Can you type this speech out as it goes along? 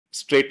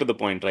straight to the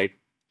point, right?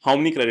 How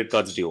many credit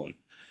cards do you own?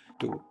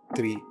 2,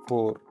 3,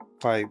 4,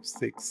 5,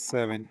 6,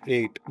 7,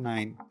 8,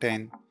 9,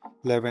 10,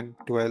 11,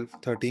 12,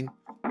 13,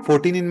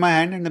 14 in my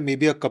hand, and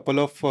maybe a couple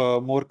of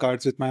more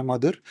cards with my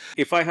mother.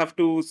 If I have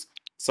to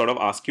sort of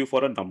ask you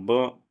for a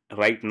number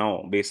right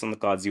now based on the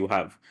cards you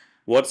have,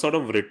 what sort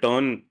of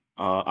return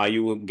are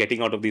you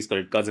getting out of these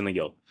credit cards in a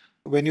year?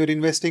 When you're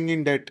investing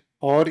in debt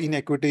or in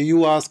equity,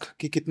 you ask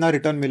कि कितना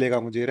return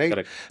मिलेगा मुझे, right?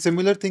 Correct.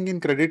 Similar thing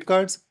in credit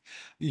cards,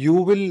 you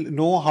will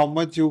know how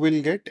much you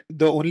will get.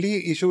 The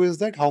only issue is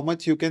that how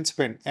much you can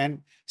spend,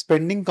 and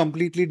spending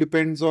completely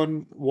depends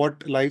on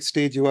what life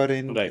stage you are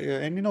in, Right.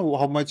 and you know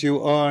how much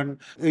you earn.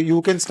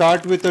 You can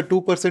start with a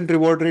 2%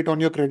 reward rate on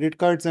your credit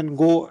cards and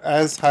go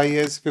as high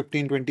as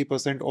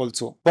 15-20%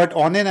 also. But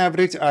on an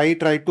average, I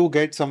try to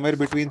get somewhere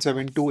between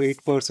 7 to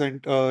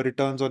 8%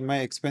 returns on my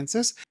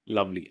expenses.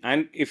 Lovely.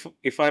 And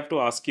if I have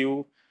to ask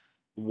you,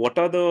 what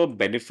are the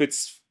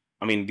benefits?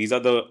 I mean, these are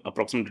the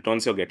approximate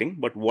returns you're getting,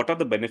 but what are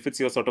the benefits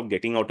you're sort of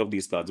getting out of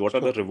these cards? What are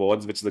the Sure.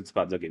 rewards which these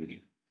cards are giving you?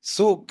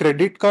 So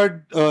credit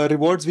card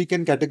rewards we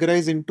can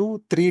categorize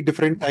into three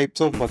different types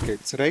of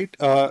buckets, right?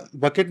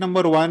 Bucket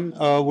number one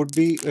would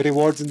be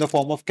rewards in the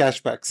form of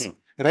cashbacks.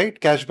 Right?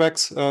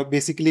 Cashbacks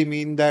basically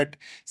mean that,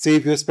 say,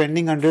 if you're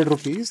spending 100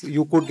 rupees,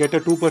 you could get a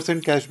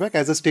 2% cashback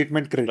as a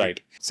statement credit. Right.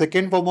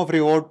 Second form of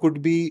reward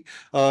could be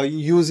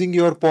using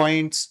your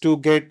points to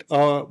get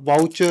a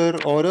voucher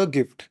or a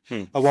gift.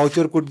 A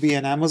voucher could be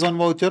an Amazon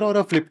voucher or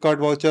a Flipkart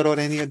voucher or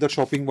any other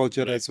shopping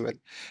voucher as well.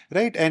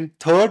 Right? And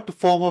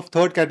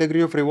third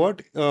category of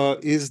reward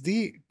is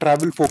the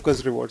travel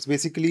focused rewards.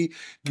 Basically,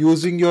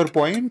 using your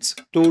points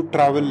to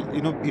travel.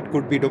 You know, it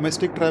could be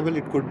domestic travel,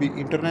 it could be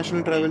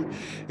international travel,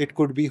 it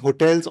could be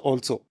hotels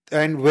also.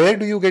 And where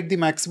do you get the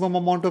maximum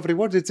amount of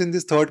rewards? It's in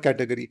this third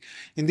category.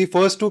 In the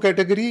first two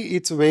category,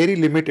 it's very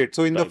limited.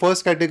 So in the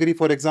first category,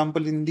 for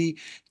example, in the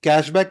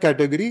cashback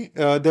category,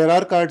 there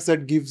are cards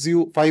that gives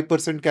you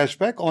 5%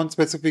 cashback on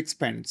specific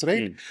spends,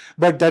 right?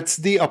 But that's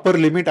the upper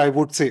limit, I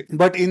would say.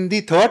 But in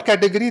the third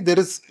category, there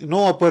is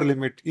no upper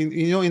limit.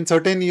 In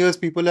certain years,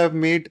 people have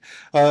made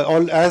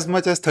all as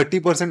much as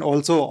 30%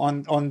 also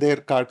on their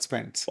card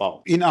spends.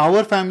 Wow. In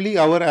our family,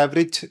 our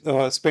average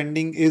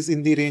spending is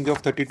in the range of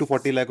 30 to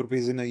 40 lakh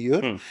rupees in a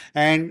year,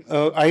 and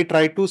I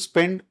try to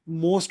spend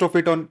most of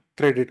it on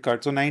credit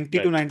cards. So 90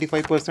 to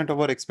 95% of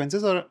our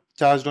expenses are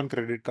charged on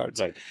credit cards.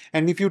 Right.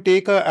 And if you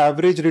take an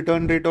average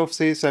return rate of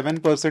say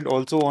 7%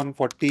 also on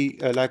 40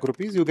 lakh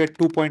rupees, you get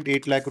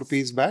 2.8 lakh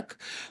rupees back,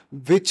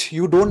 which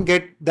you don't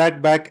get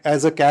that back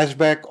as a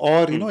cashback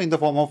or in the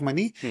form of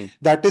money.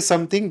 That is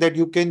something that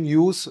you can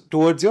use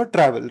towards your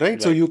travel,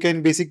 right? So you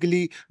can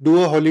basically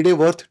do a holiday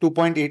worth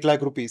 2.8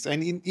 lakh rupees,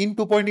 and in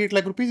 2.8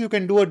 lakh rupees you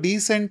can do a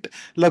decent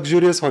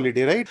luxurious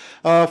holiday,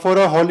 right? For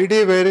a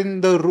holiday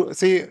wherein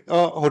say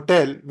a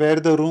hotel where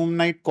the room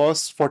night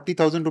costs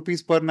 40,000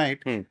 rupees per night,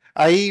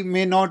 I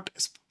may not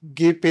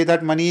pay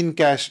that money in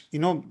cash,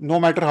 no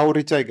matter how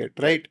rich I get,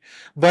 right?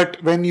 But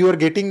when you are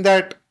getting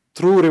that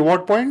through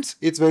reward points,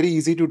 it's very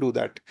easy to do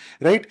that,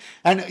 right?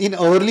 And in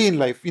early in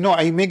life,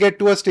 I may get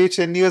to a stage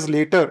 10 years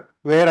later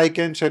where I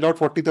can shell out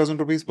 40,000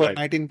 rupees per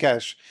night in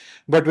cash.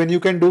 But when you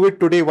can do it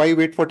today, why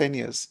wait for 10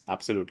 years?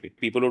 Absolutely.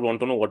 People would want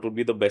to know what would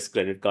be the best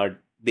credit card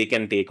they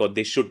can take or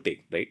they should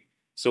take, right?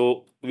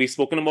 So we've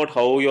spoken about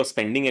how your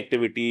spending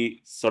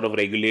activity sort of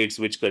regulates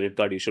which credit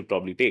card you should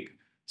probably take.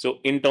 So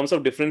in terms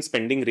of different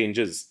spending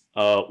ranges,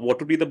 what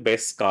would be the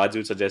best cards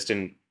you suggest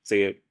in,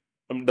 say,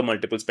 the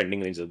multiple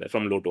spending ranges there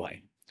from low to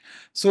high?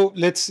 So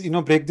let's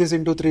break this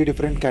into three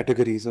different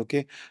categories.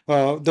 Okay,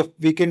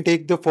 we can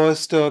take the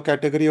first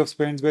category of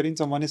spends wherein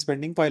someone is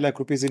spending 5 lakh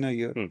rupees in a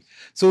year.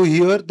 So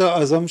here the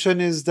assumption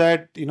is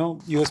that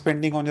you're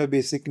spending on your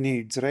basic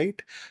needs,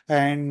 right?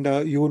 And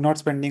you're not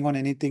spending on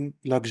anything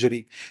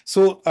luxury.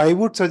 So I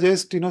would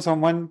suggest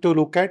someone to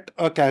look at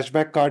a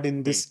cashback card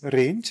in this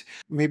range.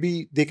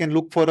 Maybe they can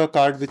look for a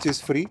card which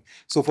is free.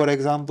 So for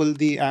example,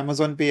 the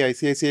Amazon Pay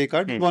ICICI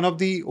card, one of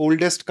the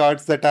oldest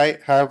cards that I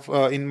have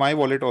in my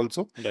wallet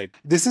also. Right.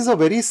 This is a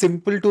very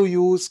simple to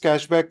use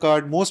cashback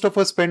card. Most of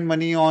us spend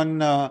money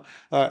on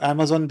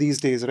Amazon these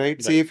days,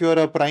 right? Say if you're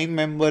a Prime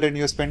member and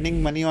you're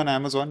spending money on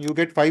Amazon, you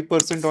get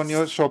 5% on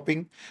your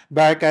shopping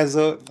back as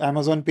a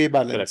Amazon Pay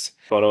balance. Correct.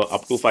 For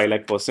up to 5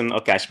 lakh person,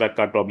 a cashback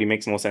card probably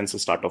makes more sense to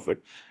start off with.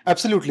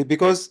 Absolutely,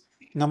 because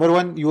number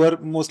one, you are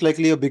most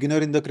likely a beginner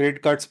in the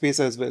credit card space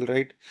as well,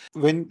 right?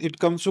 When it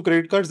comes to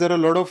credit cards, there are a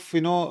lot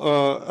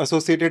of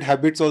associated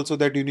habits also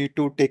that you need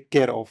to take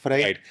care of,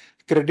 right?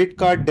 Credit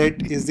card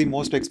debt is the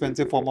most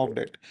expensive form of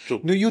debt. True.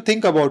 Now you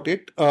think about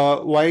it,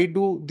 why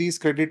do these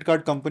credit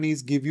card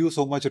companies give you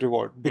so much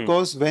reward?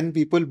 Because when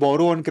people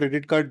borrow on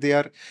credit card, they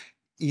are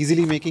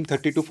easily making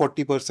 30 to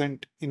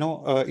 40%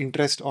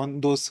 interest on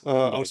those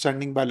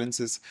outstanding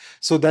balances.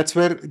 So that's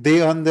where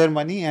they earn their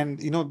money, and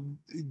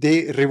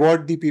they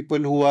reward the people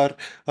who are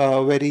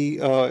very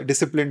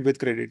disciplined with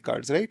credit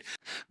cards, right?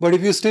 But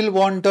if you still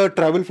want a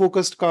travel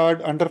focused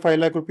card under 5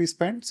 lakh rupees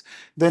spends,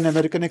 then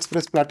American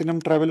Express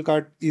Platinum Travel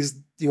Card is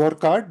your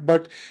card.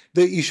 But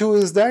the issue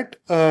is that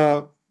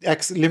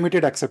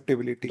limited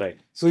acceptability. Right.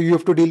 So you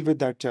have to deal with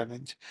that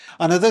challenge.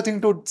 Another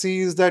thing to see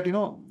is that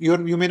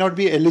you may not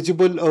be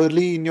eligible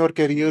early in your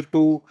career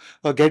to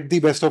get the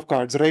best of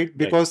cards, right?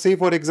 Because say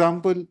for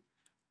example,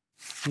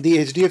 the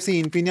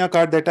HDFC Infinia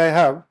card that I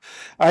have,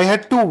 I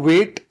had to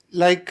wait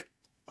like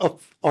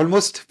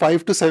almost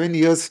 5 to 7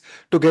 years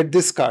to get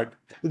this card.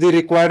 The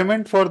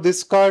requirement for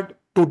this card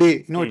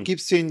today, it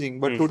keeps changing,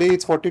 but today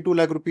it's 42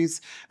 lakh rupees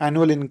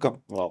annual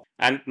income. Wow.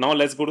 And now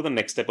let's go to the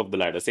next step of the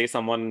ladder. Say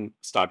someone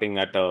starting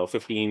at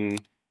 15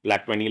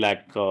 lakh, 20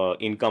 lakh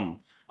income.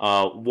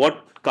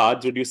 What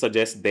cards would you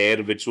suggest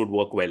there which would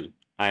work well?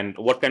 And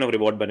what kind of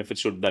reward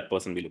benefits should that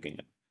person be looking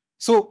at?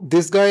 So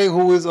this guy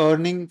who is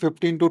earning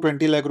 15 to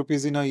 20 lakh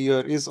rupees in a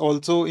year is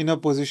also in a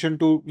position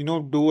to,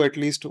 do at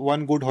least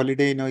one good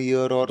holiday in a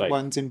year or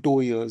once in 2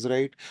 years,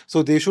 right?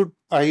 So they should,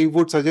 I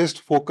would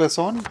suggest, focus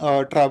on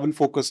travel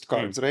focused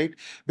cards, right?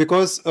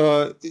 Because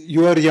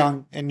you are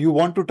young and you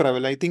want to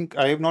travel. I think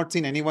I have not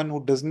seen anyone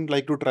who doesn't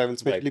like to travel,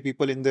 especially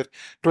people in their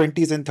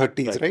 20s and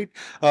 30s, right?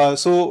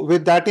 So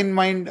with that in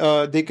mind,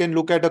 they can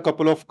look at a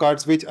couple of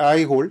cards which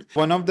I hold.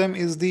 One of them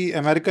is the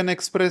American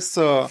Express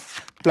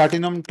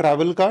Platinum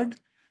Travel Card.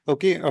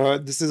 Okay,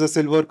 this is a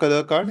silver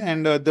color card,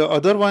 and the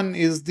other one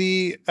is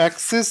the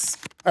Axis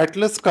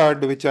Atlas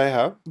card which I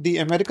have. The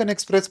American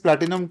Express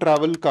Platinum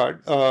Travel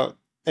Card,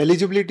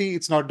 eligibility,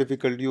 it's not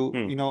difficult.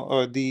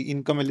 The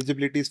income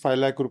eligibility is 5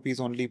 lakh rupees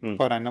only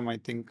per annum, I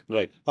think.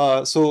 Right.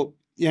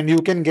 And you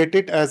can get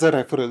it as a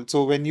referral.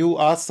 So when you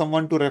ask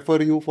someone to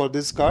refer you for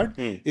this card,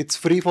 it's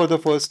free for the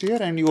first year,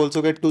 and you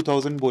also get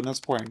 2,000 bonus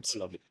points.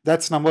 Lovely.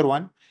 That's number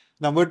one.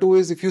 Number two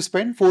is if you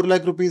spend 4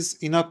 lakh rupees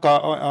in a car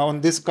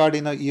on this card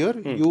in a year,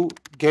 you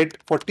get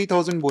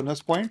 40,000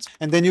 bonus points,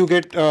 and then you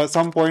get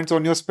some points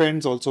on your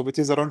spends also, which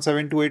is around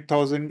 7 to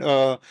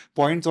 8,000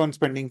 points on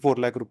spending 4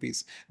 lakh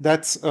rupees.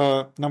 That's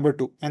number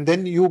two, and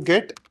then you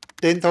get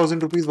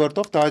 10,000 rupees worth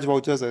of Taj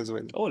vouchers as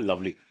well. Oh,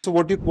 lovely. So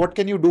what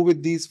can you do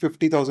with these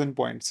 50,000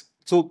 points?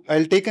 So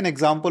I'll take an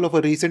example of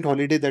a recent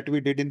holiday that we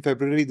did in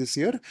February this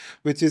year,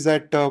 which is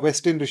at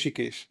Westin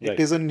Rishikesh. Right. It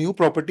is a new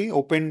property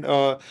opened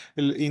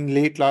in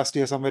late last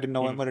year, somewhere in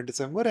November and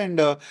December, and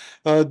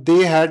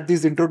they had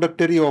this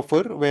introductory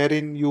offer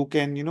wherein you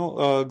can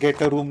get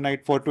a room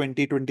night for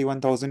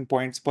 21,000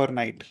 points per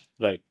night.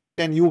 Right.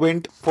 And you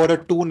went for a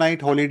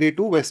 2-night holiday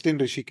to Westin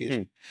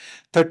Rishikesh.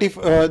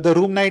 The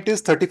room night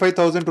is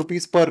 35,000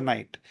 rupees per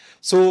night.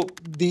 So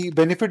the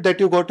benefit that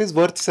you got is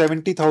worth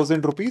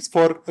 70,000 rupees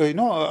for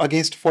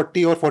against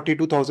 40 or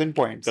 42,000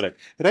 points. Correct.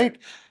 Right.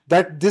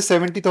 That this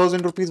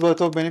 70,000 rupees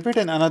worth of benefit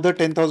and another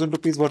 10,000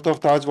 rupees worth of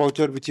Taj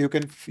voucher, which you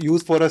can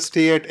use for a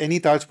stay at any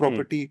Taj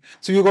property.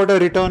 So you got a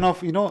return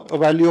of a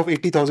value of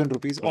 80,000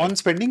 rupees on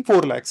spending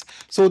 4 lakhs.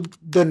 So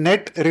the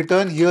net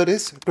return here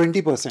is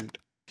 20%.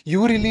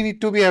 You really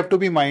need to have to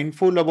be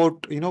mindful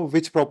about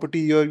which property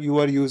you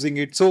are using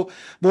it. So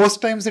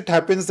most times it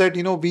happens that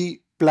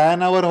we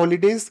plan our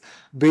holidays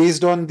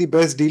based on the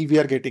best deal we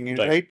are getting in,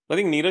 right? I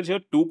think, Neeraj, here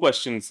 2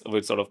 questions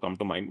which sort of come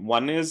to mind.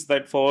 One is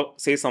that for,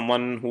 say,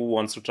 someone who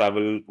wants to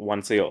travel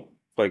once a year,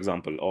 for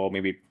example, or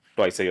maybe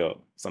twice a year,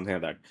 something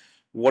like that,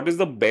 what is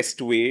the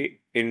best way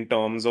in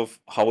terms of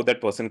how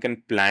that person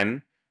can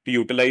plan to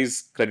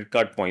utilize credit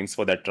card points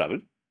for that travel?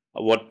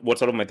 What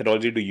sort of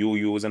methodology do you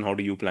use and how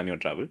do you plan your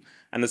travel?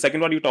 And the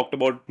second one, you talked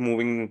about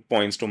moving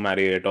points to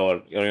Marriott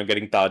or you're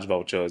getting Taj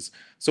vouchers.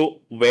 So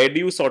where do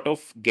you sort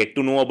of get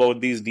to know about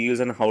these deals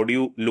and how do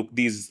you look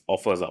these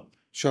offers up?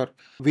 Sure.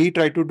 We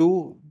try to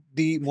do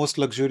the most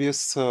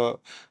luxurious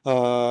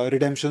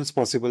redemptions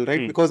possible,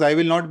 right? Because I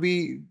will not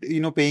be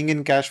paying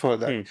in cash for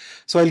that.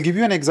 So I'll give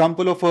you an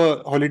example of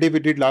a holiday we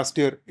did last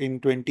year in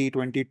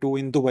 2022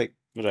 in Dubai.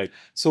 Right.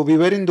 So we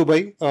were in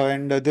Dubai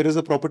and there is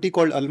a property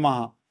called Al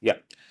Maha. Yeah.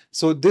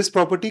 So this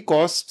property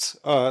costs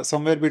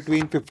somewhere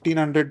between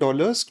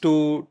 $1,500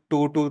 to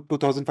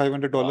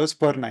 $2,500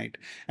 per night,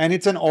 and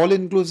it's an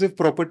all-inclusive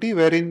property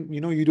wherein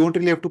you don't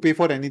really have to pay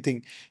for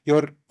anything.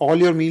 All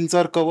your meals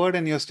are covered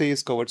and your stay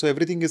is covered, so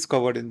everything is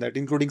covered in that,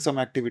 including some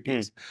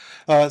activities.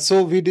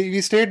 So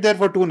we stayed there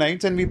for 2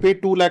 nights and we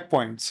paid 2 lakh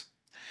points.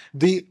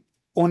 The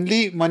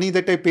only money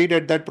that I paid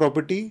at that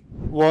property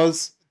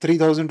was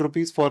 3,000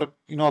 rupees for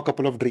a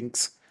couple of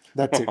drinks.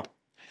 That's it.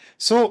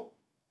 So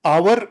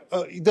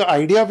the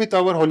idea with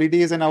our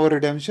holidays and our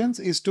redemptions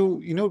is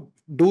to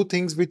do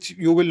things which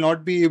you will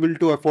not be able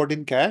to afford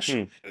in cash.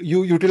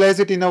 You utilize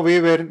it in a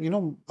way where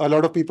a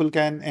lot of people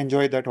can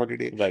enjoy that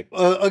holiday. Right.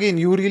 Again,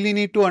 you really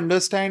need to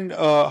understand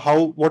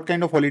what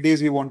kind of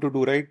holidays we want to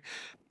do, right?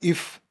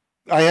 If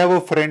I have a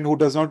friend who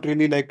does not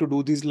really like to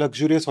do these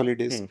luxurious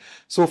holidays,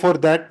 so for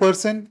that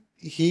person,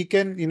 he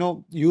can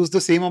use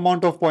the same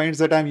amount of points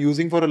that I'm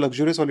using for a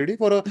luxurious holiday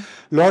for a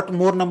lot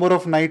more number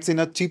of nights in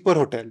a cheaper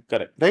hotel.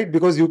 Correct. Right?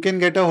 Because you can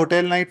get a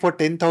hotel night for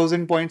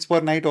 10,000 points per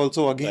night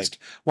also against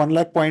 1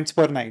 lakh points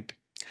per night.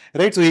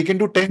 right? So he can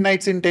do 10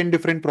 nights in 10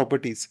 different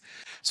properties.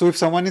 So if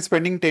someone is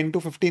spending 10 to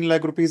 15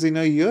 lakh rupees in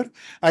a year,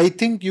 I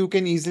think you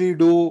can easily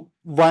do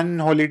one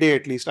holiday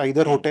at least,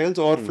 either hotels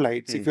or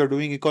flights. If you're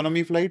doing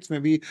economy flights,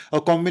 maybe a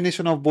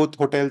combination of both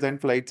hotels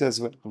and flights as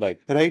well.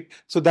 Right.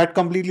 So that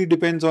completely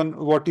depends on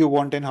what you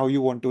want and how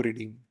you want to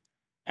redeem.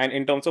 And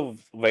in terms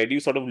of where do you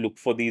sort of look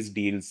for these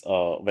deals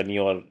when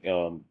you're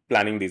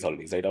planning these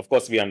holidays, right? Of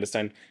course, we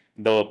understand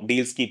the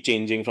deals keep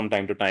changing from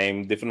time to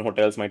time. Different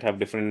hotels might have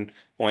different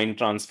point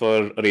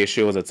transfer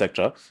ratios,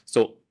 etc.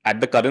 So at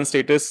the current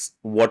status,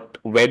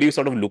 where do you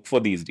sort of look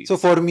for these deals? So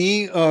for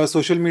me,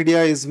 social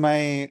media is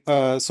my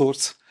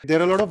source. There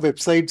are a lot of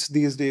websites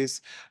these days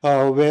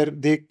where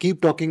they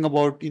keep talking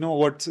about,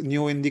 what's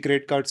new in the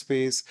credit card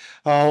space,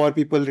 how are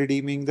people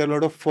redeeming. There are a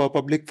lot of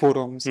public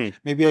forums.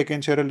 Maybe I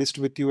can share a list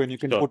with you and you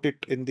can put it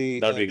in the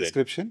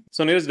description.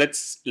 So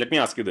Neeraj, let me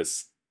ask you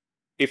this.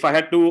 If I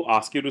had to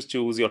ask you to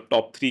choose your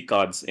top 3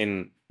 cards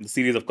in the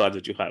series of cards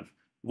that you have,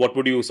 what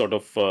would you sort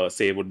of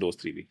say would those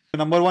 3 be?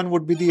 Number 1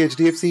 would be the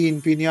HDFC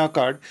Infinia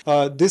card.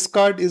 This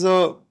card is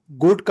a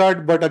good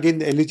card, but again,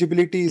 the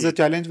eligibility is a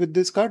challenge with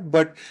this card.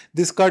 But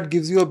this card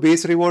gives you a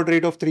base reward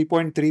rate of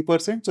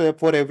 3.3%. So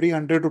for every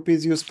 100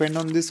 rupees you spend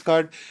on this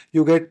card,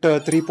 you get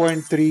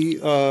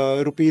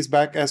 3.3 rupees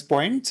back as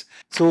points.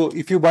 So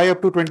if you buy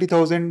up to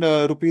 20,000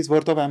 rupees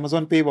worth of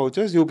Amazon Pay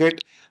vouchers, you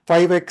get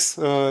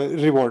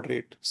 5x reward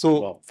rate.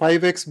 So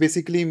 5x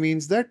basically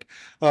means that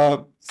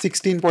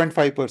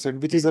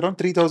 16.5%, which is around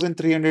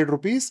 3,300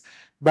 rupees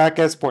back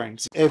as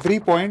points. Every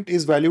point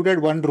is valued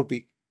at 1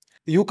 rupee.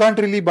 You can't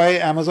really buy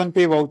Amazon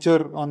Pay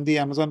voucher on the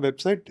Amazon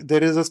website.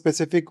 There is a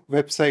specific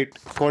website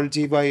called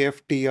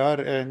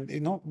GYFTR, and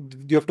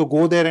you have to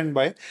go there and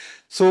buy.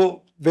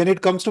 So when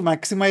it comes to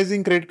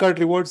maximizing credit card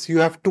rewards, you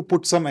have to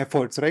put some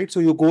efforts, right?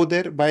 So you go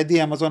there, buy the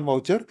Amazon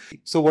voucher.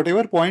 So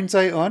whatever points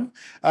I earn,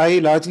 I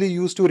largely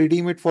use to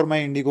redeem it for my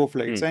Indigo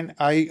flights, and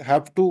I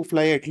have to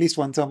fly at least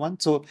once a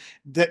month. So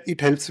that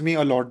it helps me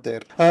a lot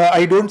there.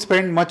 I don't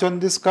spend much on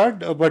this card,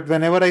 but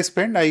whenever I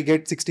spend, I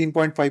get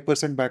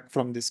 16.5% back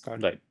from this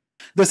card. Right.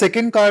 The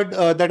second card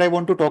that I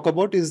want to talk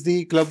about is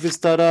the Club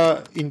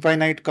Vistara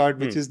Infinite card,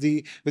 which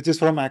is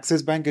from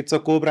Axis Bank. It's a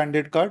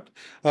co-branded card.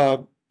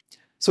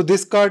 So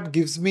this card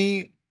gives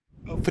me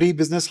a free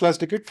business class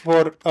ticket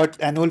for an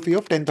annual fee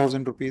of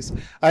 10,000 rupees.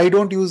 I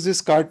don't use this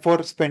card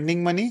for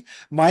spending money.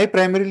 My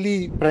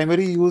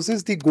primary use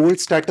is the gold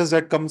status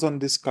that comes on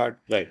this card.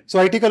 Right. So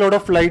I take a lot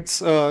of flights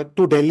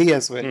to Delhi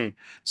as well.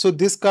 So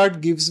this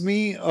card gives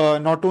me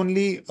not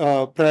only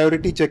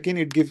priority check-in,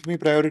 it gives me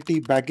priority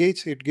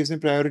baggage, it gives me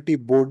priority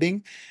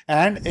boarding,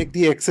 and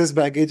the excess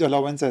baggage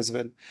allowance as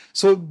well.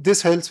 So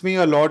this helps me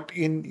a lot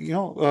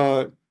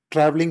in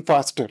traveling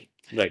faster.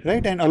 Right.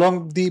 And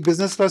along the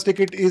business class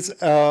ticket is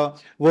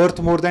worth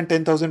more than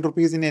 10,000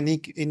 rupees in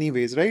any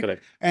ways, right?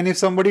 Correct. And if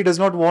somebody does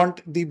not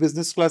want the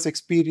business class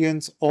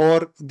experience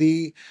or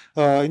the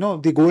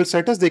the gold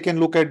status, they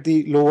can look at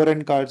the lower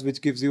end cards,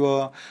 which gives you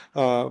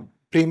a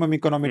premium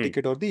economy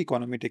ticket or the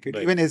economy ticket.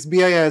 Right. Even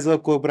SBI has a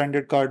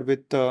co-branded card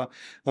with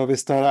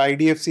Vistara.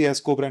 IDFC has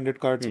co-branded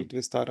cards with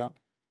Vistara.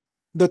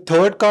 The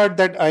third card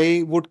that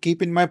I would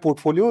keep in my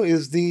portfolio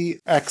is the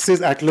Axis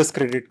Atlas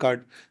credit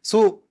card.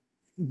 So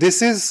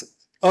this is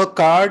a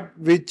card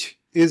which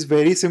is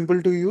very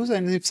simple to use,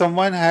 and if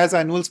someone has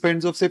annual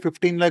spends of say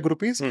 15 lakh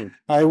rupees,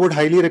 I would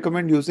highly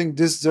recommend using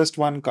this just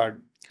one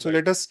card. So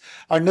let us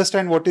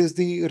understand what is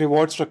the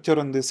reward structure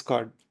on this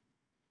card.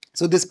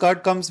 So this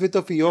card comes with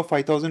a fee of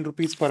 5,000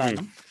 rupees per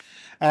annum,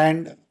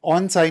 and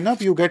on sign up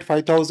you get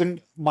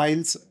 5,000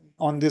 miles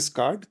on this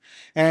card,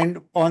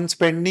 and on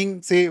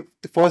spending say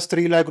the first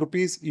 3 lakh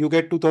rupees you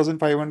get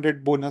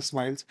 2,500 bonus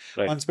miles.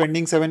 Right. On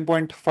spending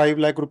 7.5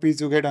 lakh rupees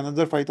you get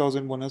another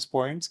 5,000 bonus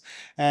points,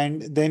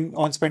 and then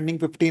on spending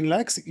 15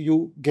 lakhs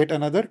you get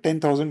another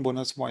 10,000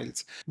 bonus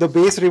miles. The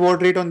base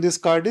reward rate on this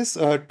card is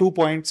 2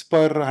 points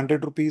per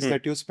 100 rupees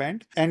that you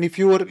spend, and if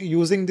you are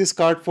using this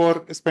card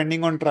for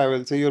spending on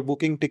travel, say you're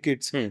booking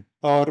tickets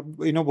or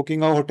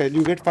booking a hotel,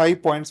 you get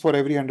 5 points for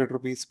every 100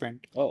 rupees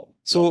spent.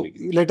 So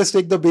lovely. let us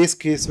take the base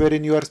case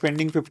wherein you are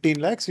spending 15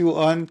 lakhs, you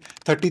earn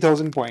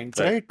 30,000 points,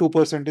 right?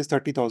 2% is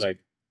 30,000. Right.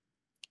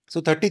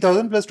 So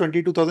 30,000 plus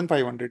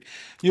 22,500.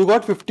 You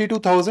got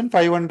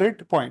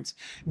 52,500 points.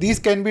 These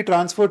can be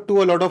transferred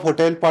to a lot of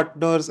hotel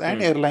partners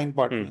and airline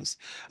partners.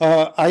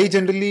 I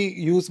generally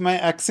use my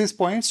Axis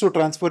points to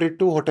transfer it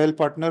to hotel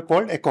partner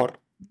called Accor.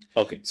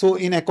 Okay. So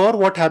in Accor,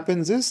 what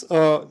happens is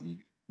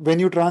when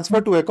you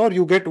transfer to Accor,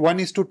 you get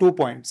 1:2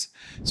 points.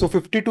 So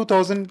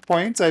 52,000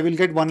 points, I will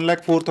get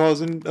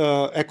 1,04,000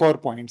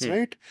 Accor points,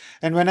 right?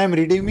 And when I'm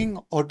redeeming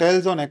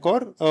hotels on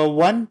Accor,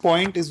 1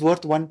 point is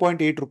worth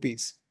 1.8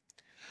 rupees.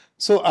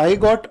 So I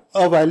got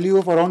a value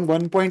of around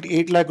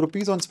 1.8 lakh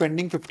rupees on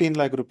spending 15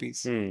 lakh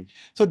rupees.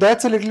 So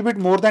that's a little bit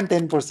more than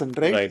 10%,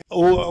 right?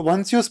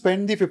 Once you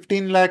spend the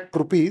 15 lakh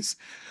rupees,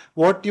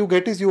 what you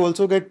get is you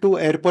also get 2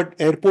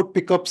 airport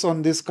pickups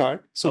on this card.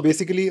 So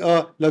basically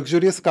a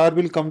luxurious car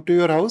will come to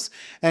your house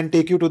and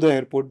take you to the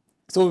airport.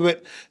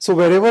 So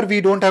wherever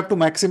we don't have to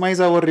maximize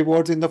our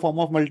rewards in the form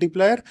of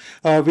multiplier,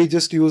 we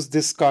just use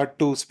this card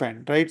to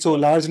spend, right? So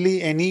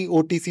largely any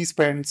OTC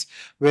spends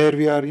where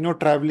we are,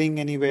 traveling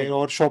anywhere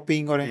or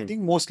shopping or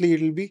anything, mostly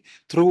it will be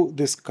through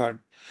this card.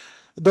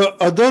 The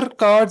other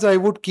cards I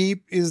would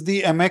keep is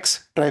the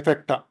MX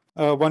Trifecta.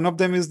 One of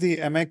them is the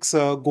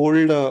MX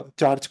Gold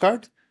Charge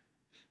Card.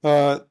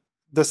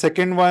 The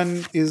second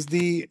one is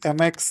the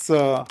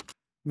MX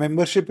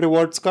Membership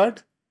Rewards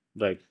Card.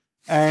 Right.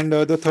 And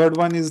the third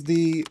one is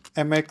the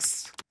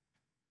MX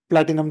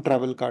Platinum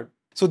Travel Card.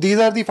 So these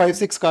are the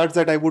 5-6 cards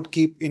that I would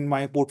keep in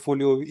my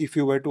portfolio if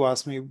you were to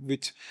ask me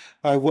which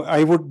I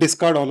would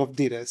discard all of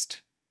the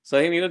rest. So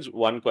I need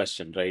one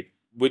question, right?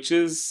 Which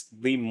is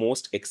the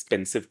most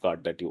expensive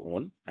card that you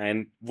own,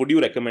 and would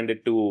you recommend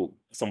it to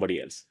somebody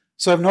else?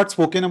 So I've not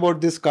spoken about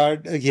this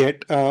card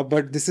yet,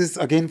 but this is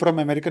again from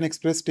American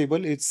Express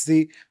table. It's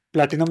the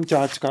Platinum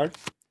Charge Card.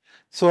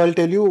 So I'll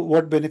tell you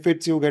what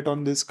benefits you get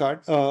on this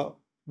card.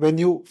 When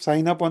you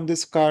sign up on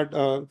this card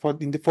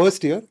in the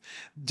first year,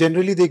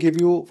 generally they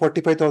give you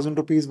 45,000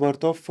 rupees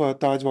worth of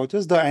Taj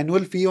vouchers. The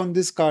annual fee on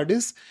this card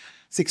is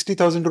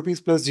 60,000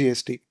 rupees plus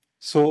GST.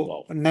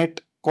 So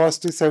net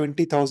cost is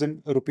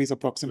 70,000 rupees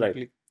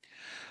approximately.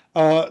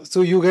 Right.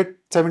 So you get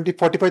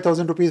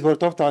 45,000 rupees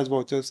worth of Taj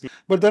vouchers.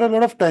 But there are a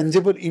lot of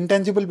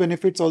intangible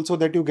benefits also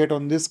that you get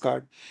on this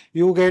card.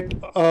 You get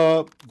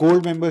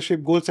gold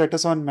membership, gold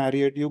status on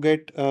Marriott. You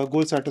get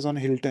gold status on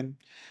Hilton.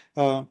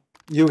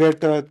 You get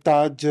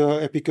Taj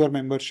Epicure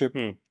membership,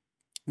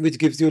 which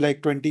gives you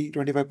like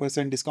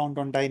 20-25% discount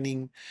on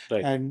dining,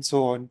 right, and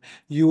so on.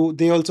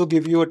 They also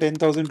give you a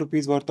 10,000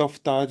 rupees worth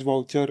of Taj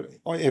voucher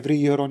every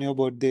year on your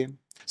birthday.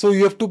 So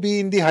you have to be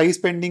in the high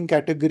spending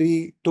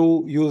category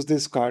to use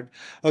this card.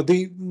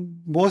 The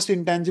most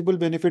intangible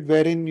benefit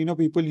wherein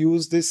people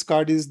use this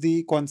card is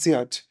the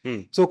concierge.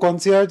 So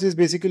concierge is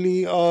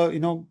basically a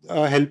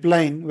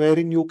helpline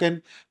wherein you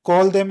can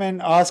call them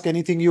and ask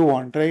anything you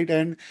want, right?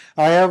 And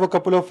I have a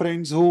couple of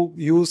friends who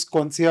use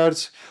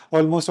concierge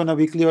almost on a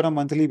weekly or a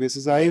monthly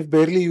basis. I've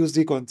barely used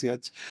the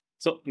concierge.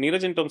 So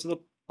Neeraj, in terms of the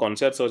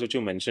concierge search which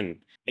you mentioned,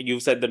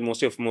 you've said that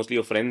mostly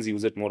your friends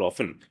use it more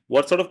often.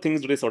 What sort of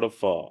things do they sort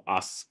of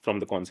ask from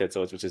the concierge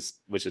search which is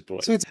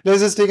provided? So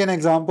let's just take an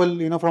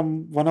example,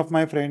 from one of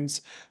my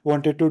friends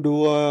wanted to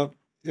do a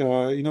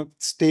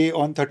stay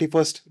on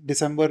 31st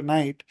December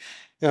night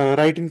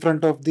right in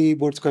front of the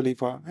Burj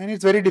Khalifa, and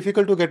it's very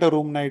difficult to get a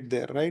room night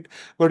there, right?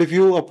 But if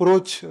you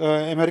approach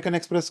American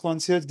Express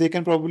concierge, they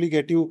can probably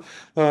get you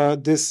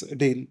this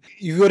deal.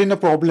 If you're in a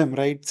problem,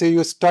 right? Say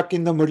you're stuck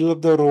in the middle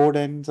of the road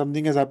and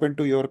something has happened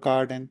to your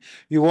card and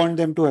you want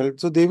them to help,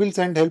 so they will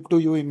send help to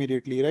you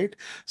immediately, right?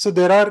 So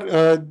there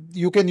are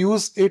you can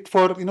use it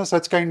for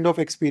such kind of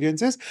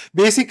experiences.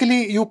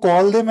 Basically, you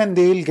call them and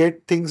they will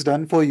get things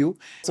done for you,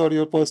 or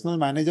your personal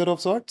manager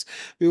of sorts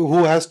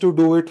who has to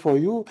do it for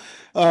you.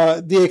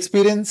 The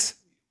experience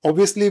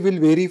obviously will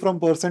vary from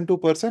person to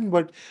person,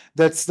 but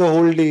that's the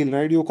whole deal,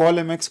 right? You call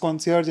MX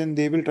concierge and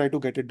they will try to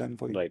get it done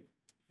for you. Right.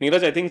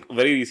 Neeraj, I think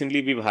very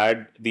recently we've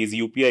had these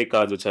UPI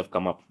cards which have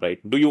come up, right?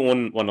 Do you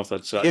own one of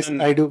such? Yes,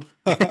 I do.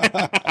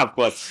 Of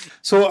course.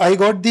 So I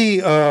got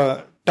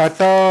the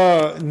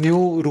Tata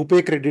new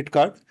RuPay credit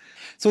card.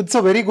 So it's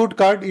a very good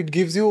card. It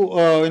gives you,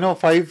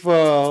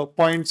 5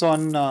 points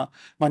on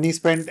money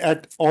spent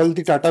at all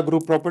the Tata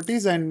Group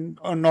properties, and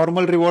a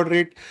normal reward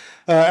rate,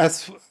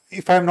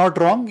 if I'm not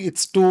wrong,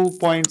 it's 2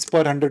 points per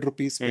 100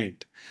 rupees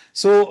spent.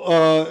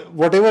 So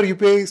whatever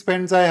UPI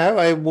spends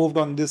I've moved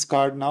on this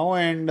card now,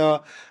 and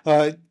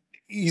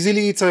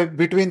easily it's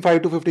between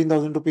 5 to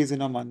 15,000 rupees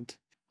in a month.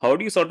 How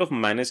do you sort of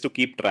manage to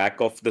keep track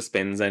of the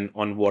spends and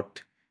on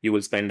what you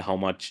will spend how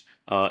much?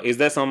 Is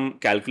there some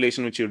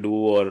calculation which you do,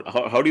 or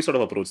how do you sort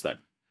of approach that?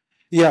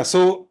 Yeah,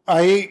 so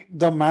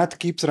the math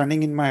keeps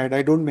running in my head.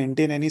 I don't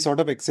maintain any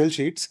sort of Excel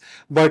sheets,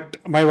 but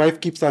my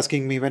wife keeps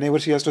asking me whenever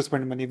she has to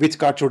spend money, which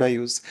card should I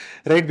use,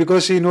 right?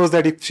 Because she knows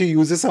that if she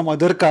uses some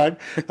other card,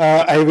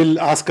 I will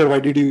ask her, why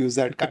did you use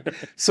that card?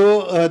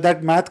 So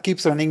that math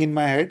keeps running in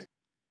my head.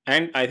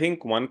 And I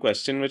think one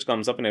question which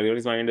comes up in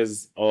everybody's mind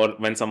is, or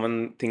when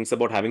someone thinks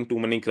about having too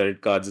many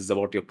credit cards, is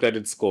about your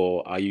credit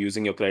score. Are you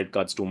using your credit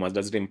cards too much?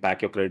 Does it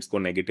impact your credit score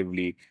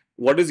negatively?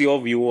 What is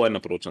your view and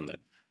approach on that?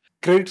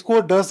 Credit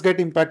score does get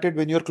impacted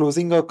when you're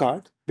closing a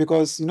card,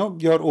 because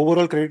your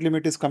overall credit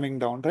limit is coming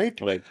down, right?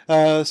 Right.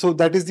 So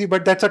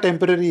but that's a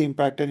temporary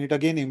impact, and it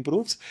again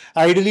improves.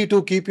 Ideally,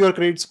 to keep your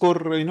credit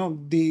score,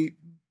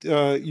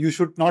 you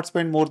should not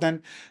spend more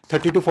than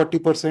 30 to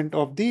 40%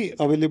 of the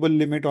available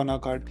limit on a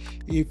card.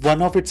 If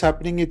one of it's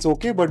happening, it's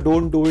okay, but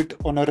don't do it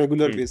on a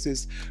regular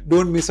basis.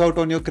 Don't miss out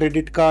on your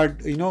credit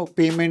card,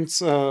 payments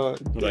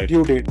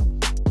due date.